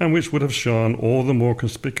 and which would have shone all the more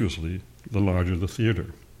conspicuously the larger the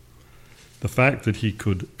theatre. The fact that he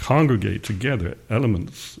could congregate together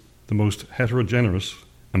elements the most heterogeneous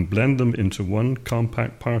and blend them into one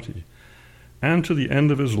compact party, and to the end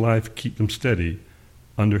of his life keep them steady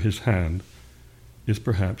under his hand, is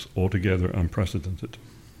perhaps altogether unprecedented.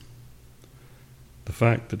 The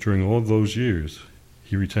fact that during all those years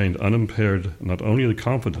he retained unimpaired not only the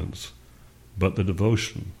confidence, but the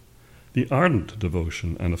devotion, the ardent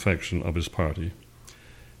devotion and affection of his party,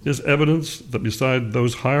 is evidence that beside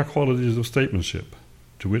those higher qualities of statesmanship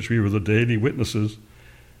to which we were the daily witnesses,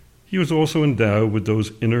 he was also endowed with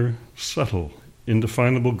those inner, subtle,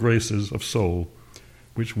 indefinable graces of soul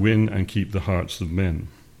which win and keep the hearts of men.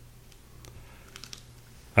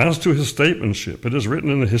 As to his statesmanship, it is written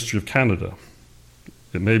in the history of Canada.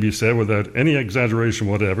 It may be said without any exaggeration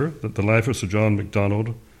whatever that the life of Sir John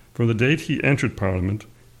Macdonald, from the date he entered Parliament,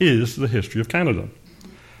 is the history of Canada.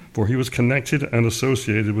 For he was connected and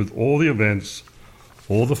associated with all the events,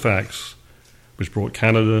 all the facts, which brought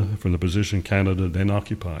Canada from the position Canada then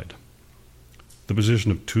occupied. The position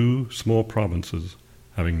of two small provinces,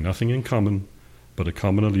 having nothing in common but a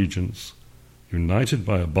common allegiance, united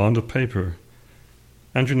by a bond of paper,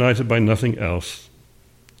 and united by nothing else,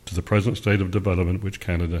 to the present state of development which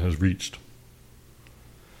Canada has reached.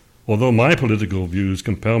 Although my political views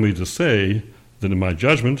compel me to say that in my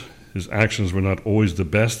judgment his actions were not always the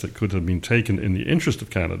best that could have been taken in the interest of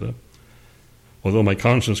Canada, although my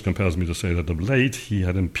conscience compels me to say that of late he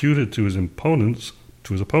had imputed to his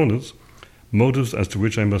opponents, motives as to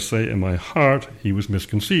which I must say in my heart he was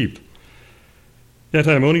misconceived. Yet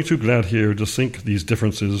I am only too glad here to sink these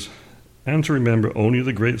differences and to remember only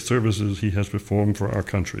the great services he has performed for our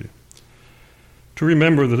country. To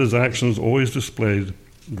remember that his actions always displayed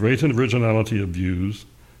great originality of views,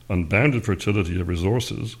 unbounded fertility of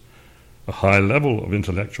resources, a high level of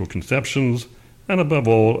intellectual conceptions, and above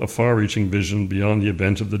all, a far-reaching vision beyond the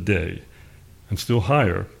event of the day, and still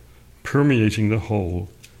higher, permeating the whole,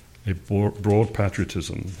 a broad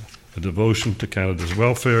patriotism, a devotion to Canada's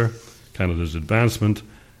welfare, Canada's advancement,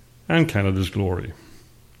 and Canada's glory.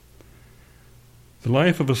 The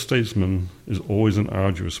life of a statesman is always an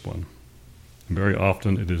arduous one, and very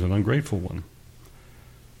often it is an ungrateful one.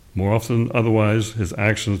 More often than otherwise, his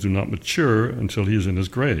actions do not mature until he is in his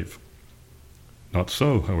grave. Not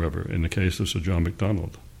so, however, in the case of Sir John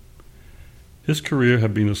Macdonald. His career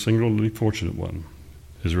had been a singularly fortunate one.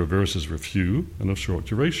 His reverses were few and of short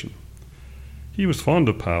duration. He was fond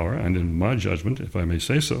of power, and in my judgment, if I may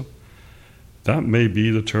say so, that may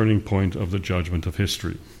be the turning point of the judgment of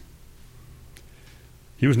history.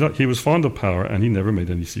 He was fond of power, and he never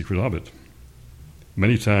made any secret of it.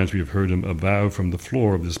 Many times we have heard him avow from the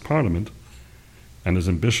floor of this Parliament, and his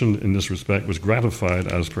ambition in this respect was gratified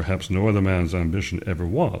as perhaps no other man's ambition ever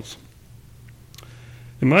was.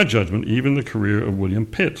 In my judgment, even the career of William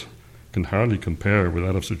Pitt can hardly compare with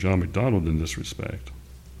that of Sir John Macdonald in this respect.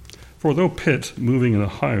 For though Pitt, moving in a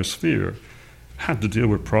higher sphere, had to deal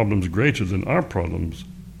with problems greater than our problems,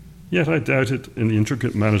 yet I doubt it in the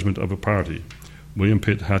intricate management of a party, William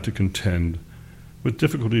Pitt had to contend with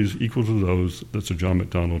difficulties equal to those that Sir John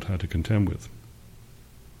Macdonald had to contend with.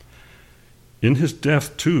 In his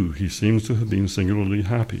death, too, he seems to have been singularly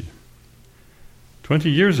happy. 20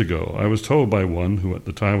 years ago, I was told by one who at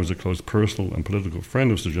the time was a close personal and political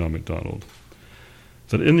friend of Sir John Macdonald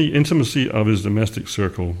that in the intimacy of his domestic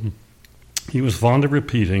circle, he was fond of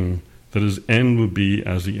repeating that his end would be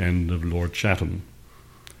as the end of Lord Chatham,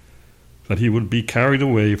 that he would be carried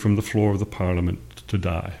away from the floor of the Parliament to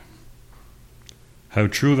die. How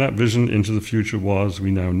true that vision into the future was,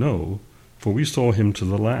 we now know, for we saw him to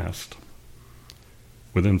the last.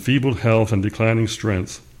 With enfeebled health and declining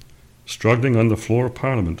strength, struggling on the floor of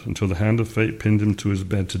Parliament until the hand of fate pinned him to his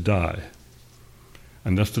bed to die.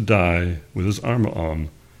 And thus to die, with his armour on,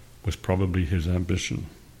 was probably his ambition.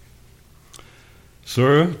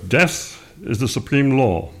 Sir, death is the supreme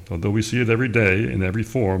law, although we see it every day in every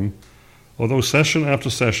form, although session after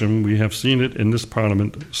session we have seen it in this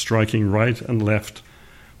Parliament striking right and left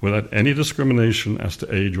without any discrimination as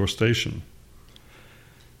to age or station.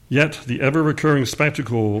 Yet the ever-recurring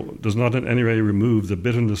spectacle does not in any way remove the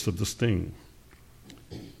bitterness of the sting.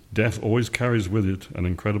 Death always carries with it an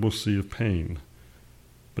incredible sea of pain,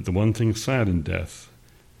 but the one thing sad in death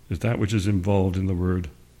is that which is involved in the word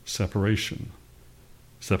separation,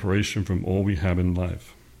 separation from all we have in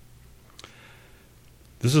life.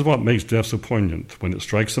 This is what makes death so poignant when it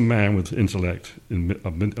strikes a man with intellect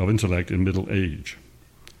of intellect in middle age.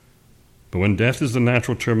 But when death is the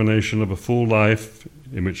natural termination of a full life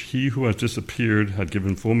in which he who has disappeared had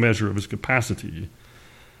given full measure of his capacity,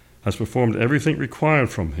 has performed everything required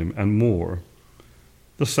from him and more,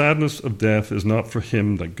 the sadness of death is not for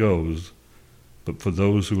him that goes, but for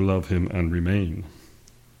those who love him and remain.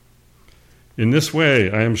 In this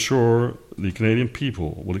way, I am sure the Canadian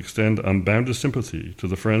people will extend unbounded sympathy to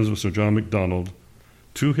the friends of Sir John Macdonald,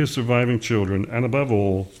 to his surviving children, and above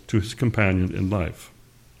all, to his companion in life.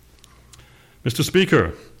 Mr.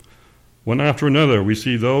 Speaker, one after another, we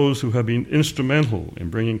see those who have been instrumental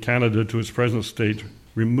in bringing Canada to its present state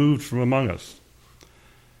removed from among us.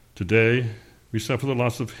 Today, we suffer the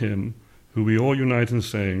loss of him who we all unite in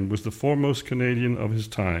saying was the foremost Canadian of his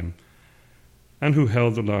time and who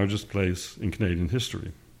held the largest place in Canadian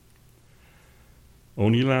history.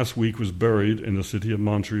 Only last week was buried in the city of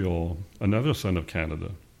Montreal another son of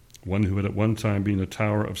Canada, one who had at one time been a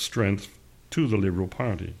tower of strength to the Liberal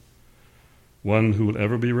Party, one who will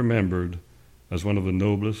ever be remembered as one of the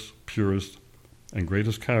noblest, purest, and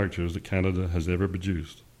greatest characters that Canada has ever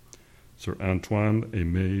produced, Sir Antoine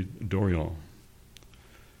Aimé Dorion.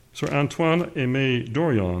 Sir Antoine Aimé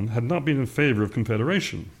Dorion had not been in favor of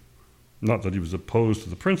Confederation, not that he was opposed to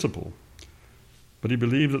the principle, but he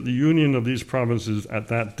believed that the union of these provinces at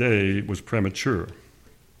that day was premature.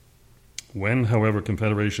 When, however,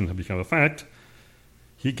 Confederation had become a fact,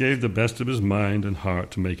 he gave the best of his mind and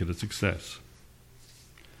heart to make it a success.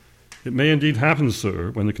 It may indeed happen, sir,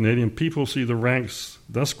 when the Canadian people see the ranks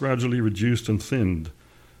thus gradually reduced and thinned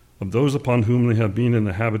of those upon whom they have been in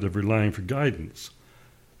the habit of relying for guidance,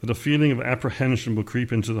 that a feeling of apprehension will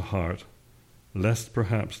creep into the heart, lest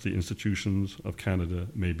perhaps the institutions of Canada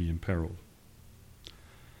may be imperiled.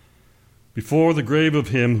 Before the grave of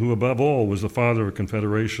him who above all was the father of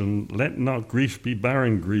Confederation, let not grief be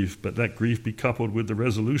barren grief, but let grief be coupled with the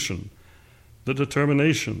resolution, the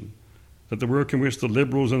determination, that the work in which the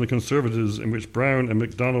Liberals and the Conservatives, in which Brown and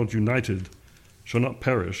Macdonald united, shall not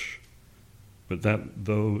perish, but that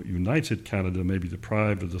though united Canada may be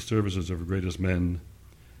deprived of the services of her greatest men,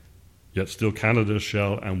 yet still Canada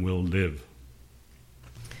shall and will live.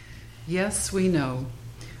 Yes, we know.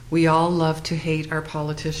 We all love to hate our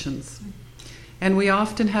politicians, and we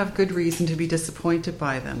often have good reason to be disappointed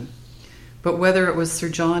by them. But whether it was Sir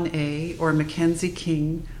John A., or Mackenzie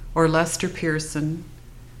King, or Lester Pearson,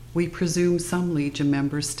 we presume some Legion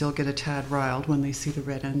members still get a tad riled when they see the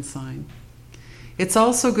red ensign. It's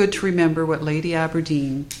also good to remember what Lady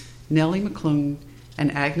Aberdeen, Nellie McClung,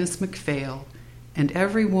 and Agnes MacPhail, and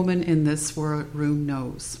every woman in this room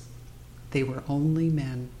knows. They were only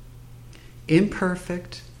men.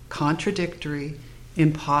 Imperfect, contradictory,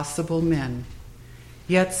 impossible men.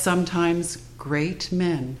 Yet sometimes great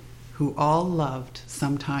men who all loved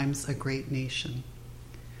sometimes a great nation.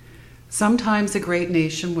 Sometimes a Great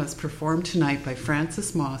Nation was performed tonight by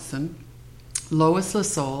Francis Mawson, Lois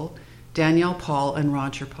Lassalle, Danielle Paul, and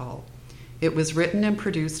Roger Paul. It was written and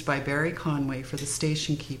produced by Barry Conway for the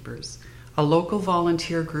Station Keepers, a local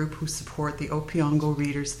volunteer group who support the Opeongo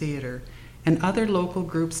Readers Theatre and other local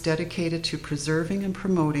groups dedicated to preserving and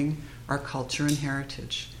promoting our culture and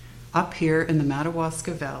heritage, up here in the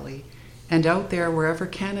Madawaska Valley and out there wherever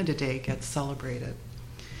Canada Day gets celebrated.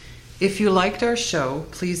 If you liked our show,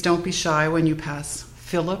 please don't be shy when you pass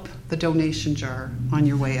Philip the donation jar on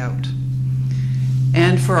your way out.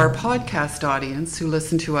 And for our podcast audience who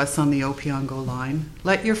listen to us on the Opeongo line,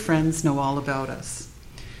 let your friends know all about us.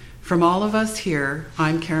 From all of us here,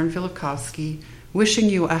 I'm Karen Filipkowski, wishing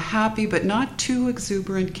you a happy but not too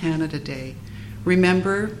exuberant Canada Day.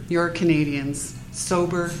 Remember, you're Canadians,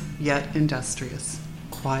 sober yet industrious,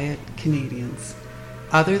 quiet Canadians.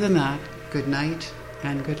 Other than that, good night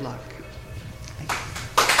and good luck.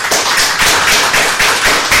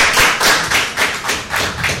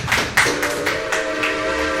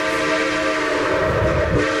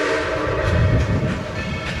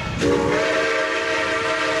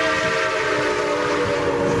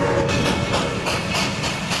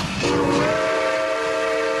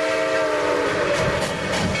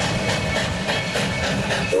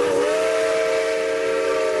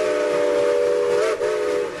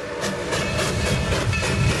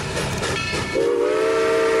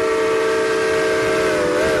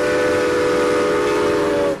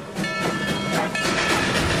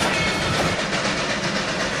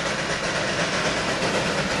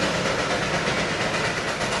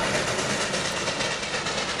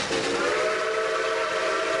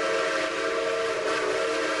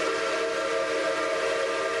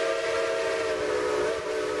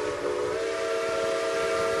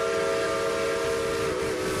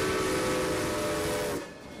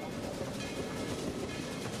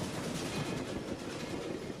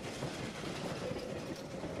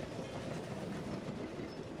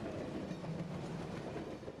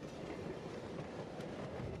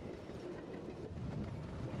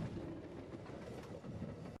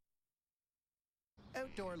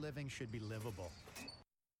 Outdoor living should be livable.